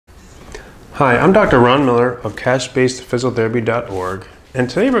Hi, I'm Dr. Ron Miller of cashbasedphysiotherapy.org, and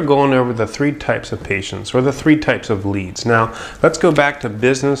today we're going over the three types of patients, or the three types of leads. Now, let's go back to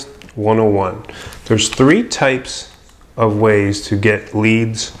Business 101. There's three types of ways to get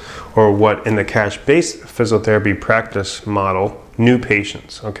leads, or what in the cash-based physiotherapy practice model, new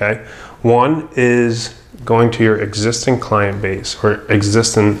patients, okay? One is going to your existing client base, or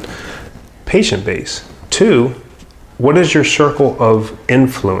existing patient base. Two, what is your circle of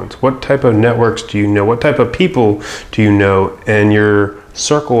influence? What type of networks do you know? What type of people do you know in your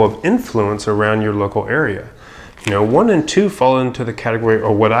circle of influence around your local area? You know, 1 and 2 fall into the category,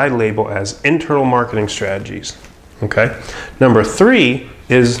 or what I label as internal marketing strategies, okay? Number 3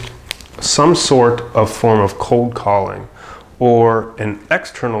 is some sort of form of cold calling, or an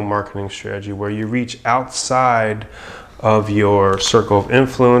external marketing strategy where you reach outside of your circle of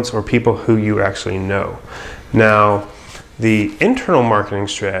influence or people who you actually know. Now, the internal marketing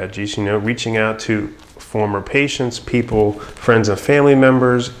strategies, you know, reaching out to former patients, people, friends and family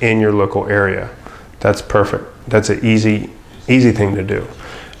members in your local area. That's perfect. That's an easy thing to do.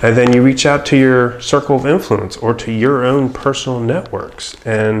 And then you reach out to your circle of influence or to your own personal networks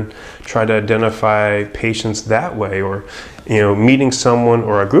and try to identify patients that way, or, you know, meeting someone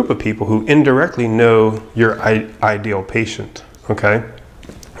or a group of people who indirectly know your ideal patient, okay?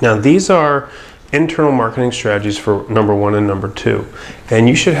 Now, these are internal marketing strategies for number 1 and number 2. And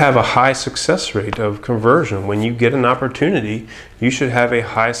you should have a high success rate of conversion. When you get an opportunity, you should have a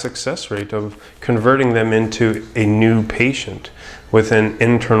high success rate of converting them into a new patient within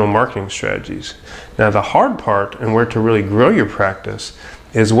internal marketing strategies. Now, the hard part, and where to really grow your practice,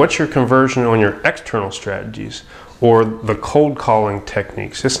 is what's your conversion on your external strategies, or the cold calling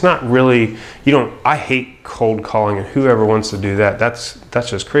techniques. It's not really, I hate cold calling, and whoever wants to do that, that's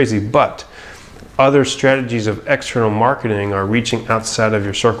just crazy. But other strategies of external marketing are reaching outside of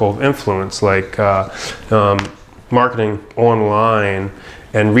your circle of influence, like marketing online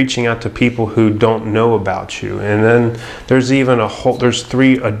and reaching out to people who don't know about you. And then there's even there's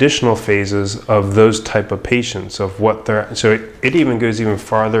 3 additional phases of those type of patients, of what they're, so it even goes even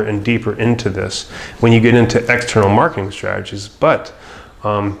farther and deeper into this when you get into external marketing strategies. But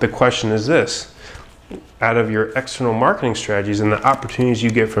the question is this: out of your external marketing strategies and the opportunities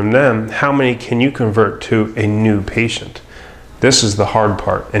you get from them, how many can you convert to a new patient? This is the hard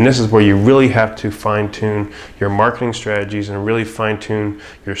part, and this is where you really have to fine-tune your marketing strategies and really fine-tune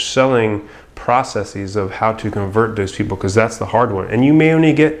your selling processes of how to convert those people, because that's the hard one. And you may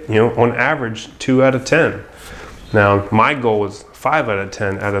only get, on average, 2 out of 10. Now, my goal is 5 out of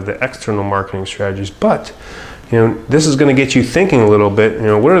 10 out of the external marketing strategies, but this is going to get you thinking a little bit.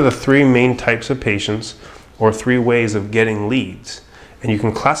 What are the 3 main types of patients, or 3 ways of getting leads? And you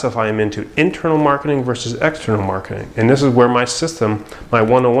can classify them into internal marketing versus external marketing. And this is where my system, my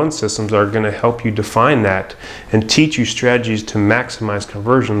 101 systems, are going to help you define that and teach you strategies to maximize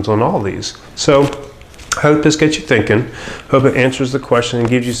conversions on all these. So I hope this gets you thinking. Hope it answers the question and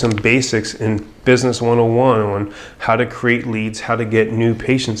gives you some basics in Business 101 on how to create leads, how to get new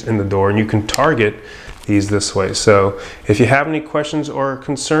patients in the door, and you can target these this way. So if you have any questions or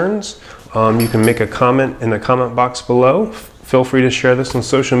concerns, you can make a comment in the comment box below. Feel free to share this on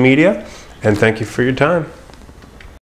social media, and thank you for your time.